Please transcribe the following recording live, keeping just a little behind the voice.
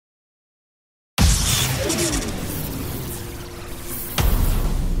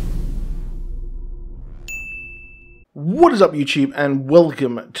What is up, YouTube, and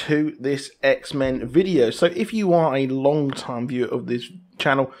welcome to this X-Men video. So if you are a long-time viewer of this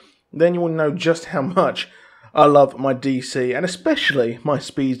channel, then you will know just how much I love my DC, and especially my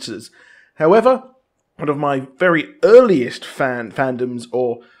speedsters. However, one of my very earliest fandoms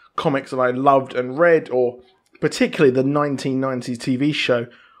or comics that I loved and read, or particularly the 1990s TV show,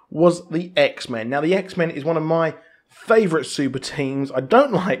 was the X-Men. Now, the X-Men is one of my favourite super teams. I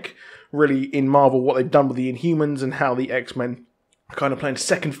don't like really in Marvel what they've done with the Inhumans and how the X-Men are kind of playing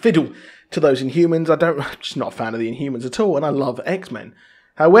second fiddle to those Inhumans. I'm just not a fan of the Inhumans at all, and I love X-Men.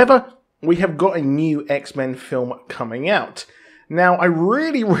 However, we have got a new X-Men film coming out. Now, I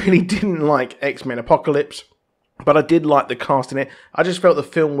really didn't like X-Men Apocalypse, but I did like the cast in it. I just felt the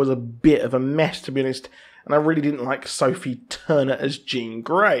film was a bit of a mess, to be honest, and I really didn't like Sophie Turner as Jean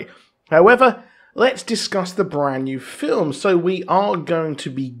Grey. However, let's discuss the brand new film. So we are going to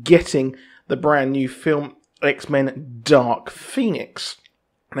be getting the brand new film X-Men Dark Phoenix.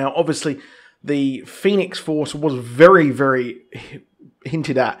 Now, obviously, the Phoenix Force was very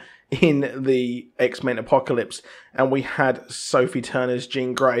hinted at in the X-Men Apocalypse, and we had Sophie Turner's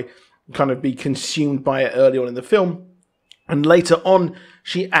Jean Grey kind of be consumed by it early on in the film, and later on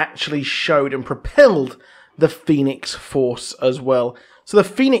she actually showed and propelled the Phoenix Force as well. So the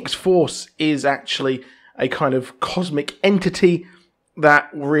Phoenix Force is actually a kind of cosmic entity that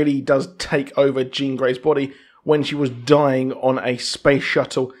really does take over Jean Grey's body when she was dying on a space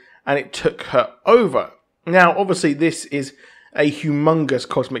shuttle, and it took her over. Now, obviously, this is a humongous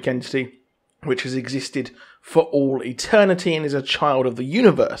cosmic entity which has existed for all eternity and is a child of the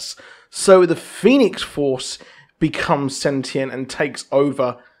universe. So the Phoenix Force becomes sentient and takes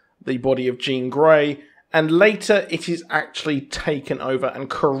over the body of Jean Grey, and later it is actually taken over and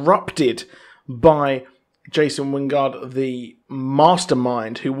corrupted by Jason Wingard, the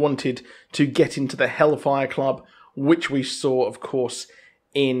mastermind who wanted to get into the Hellfire Club, which we saw, of course,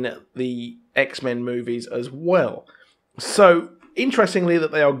 in the X-Men movies as well. So, interestingly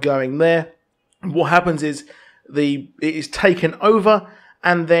that they are going there. What happens is it is taken over,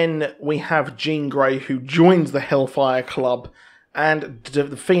 and then we have Jean Grey who joins the Hellfire Club, and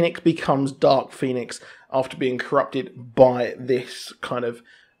the Phoenix becomes Dark Phoenix after being corrupted by this kind of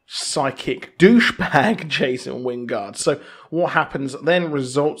psychic douchebag Jason Wingard. So what happens then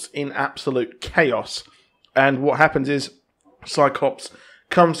results in absolute chaos. And what happens is Cyclops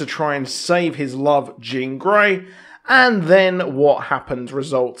comes to try and save his love, Jean Grey, and then what happens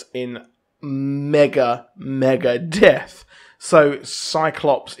results in mega death. So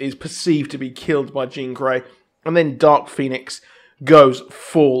Cyclops is perceived to be killed by Jean Grey, and then Dark Phoenix goes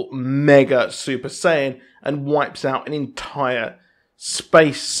full mega Super Saiyan and wipes out an entire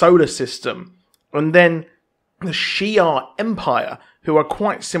space solar system. And then the Shi'Ar Empire, who are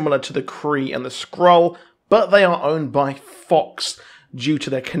quite similar to the Kree and the Skrull, but they are owned by Fox due to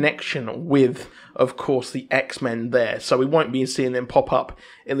their connection with, of course, the X-Men there. So we won't be seeing them pop up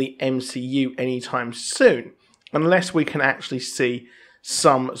in the MCU anytime soon, unless we can actually see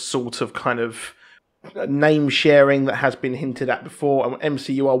some sort of kind of name sharing that has been hinted at before, and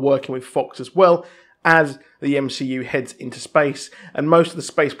MCU are working with Fox as well as the MCU heads into space, and most of the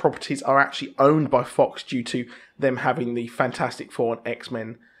space properties are actually owned by Fox due to them having the Fantastic Four and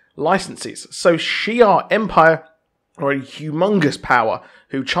X-Men licenses. So Shi'Ar Empire are a humongous power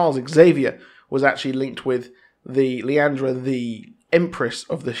who Charles Xavier was actually linked with, the Leandra, the Empress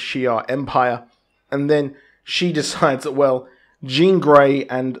of the Shi'Ar Empire, and then she decides that, well, Jean Grey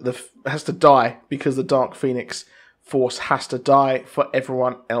has to die because the Dark Phoenix Force has to die for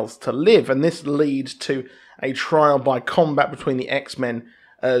everyone else to live. And this leads to a trial by combat between the X-Men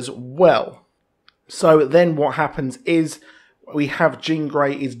as well. So then what happens is we have Jean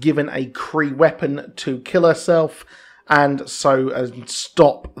Grey is given a Kree weapon to kill herself, and so as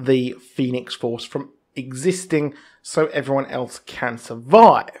stop the Phoenix Force from existing so everyone else can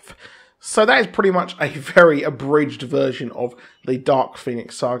survive. So that is pretty much a very abridged version of the Dark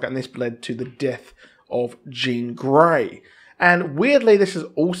Phoenix saga, and this led to the death of Jean Grey. And weirdly, this has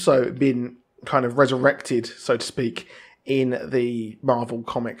also been kind of resurrected, so to speak, in the Marvel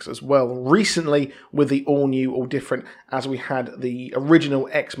comics as well. Recently, with the all-new, all-different, as we had the original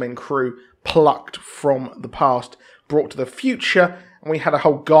X-Men crew plucked from the past, brought to the future, and we had a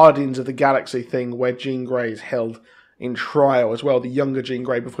whole Guardians of the Galaxy thing where Jean Grey is held in trial as well, the younger Jean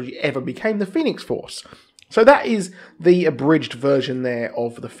Grey, before she ever became the Phoenix Force. So that is the abridged version there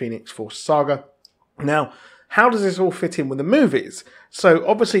of the Phoenix Force saga. Now, how does this all fit in with the movies? So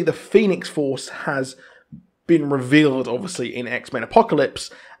obviously the Phoenix Force has been revealed, obviously, in X-Men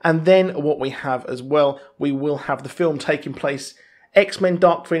Apocalypse, and then what we have as well, we will have the film taking place, X-Men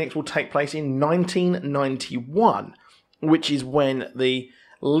Dark Phoenix will take place in 1991. which is when the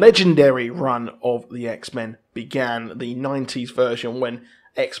legendary run of the X-Men began, the 90s version, when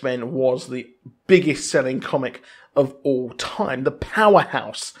X-Men was the biggest selling comic of all time, the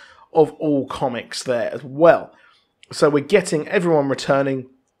powerhouse of all comics there as well. So we're getting everyone returning.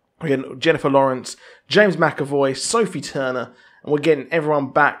 We're getting Jennifer Lawrence, James McAvoy, Sophie Turner, and we're getting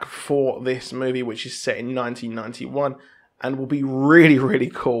everyone back for this movie, which is set in 1991, and will be really, really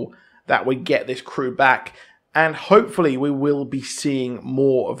cool that we get this crew back. And hopefully we will be seeing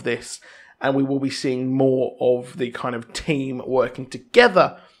more of this, and we will be seeing more of the kind of team working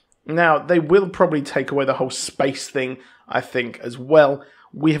together. Now, they will probably take away the whole space thing, I think, as well.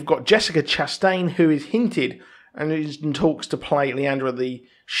 We have got Jessica Chastain, who is hinted and is in talks to play Leandra, the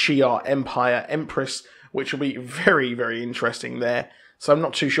Shi'Ar Empire Empress, which will be very, very interesting there. So I'm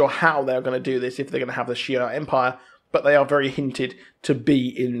not too sure how they're going to do this, if they're going to have the Shi'Ar Empire, but they are very hinted to be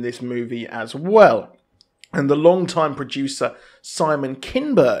in this movie as well. And the longtime producer, Simon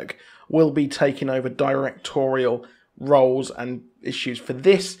Kinberg, will be taking over directorial roles and issues for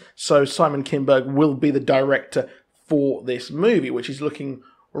this. So Simon Kinberg will be the director for this movie, which is looking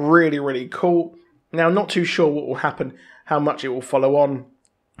really, really cool. Now, not too sure what will happen, how much it will follow on,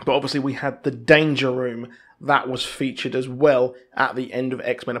 but obviously we had the Danger Room that was featured as well at the end of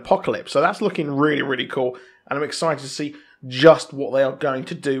X-Men Apocalypse. So that's looking really, really cool, and I'm excited to see just what they are going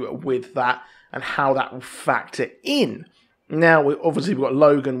to do with that and how that will factor in. Now, we've got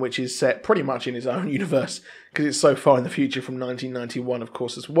Logan, which is set pretty much in his own universe, because it's so far in the future from 1991, of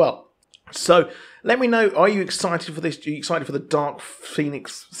course, as well. So, let me know, are you excited for this? Are you excited for the Dark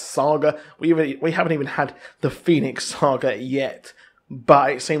Phoenix saga? We haven't even had the Phoenix saga yet,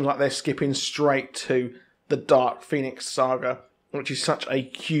 but it seems like they're skipping straight to the Dark Phoenix saga, which is such a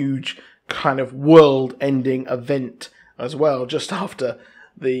huge kind of world-ending event as well, just after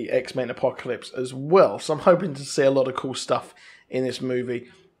the X-Men Apocalypse as well. So I'm hoping to see a lot of cool stuff in this movie.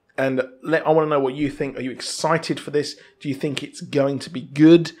 And I want to know what you think. Are you excited for this? Do you think it's going to be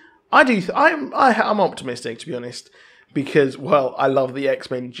good? I do. I'm optimistic, to be honest, because, well, I love the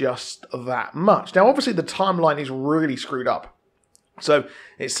X-Men just that much. Now, obviously, the timeline is really screwed up. So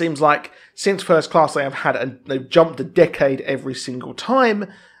it seems like since First Class, they've jumped a decade every single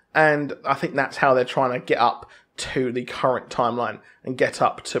time, and I think that's how they're trying to get up to the current timeline and get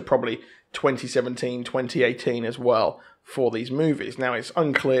up to probably 2017, 2018 as well for these movies. Now, it's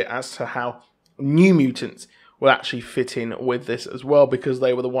unclear as to how New Mutants will actually fit in with this as well, because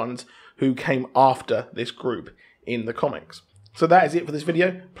they were the ones who came after this group in the comics. So that is it for this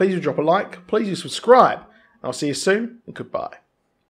video. Please do drop a like, please do subscribe. I'll see you soon, and goodbye.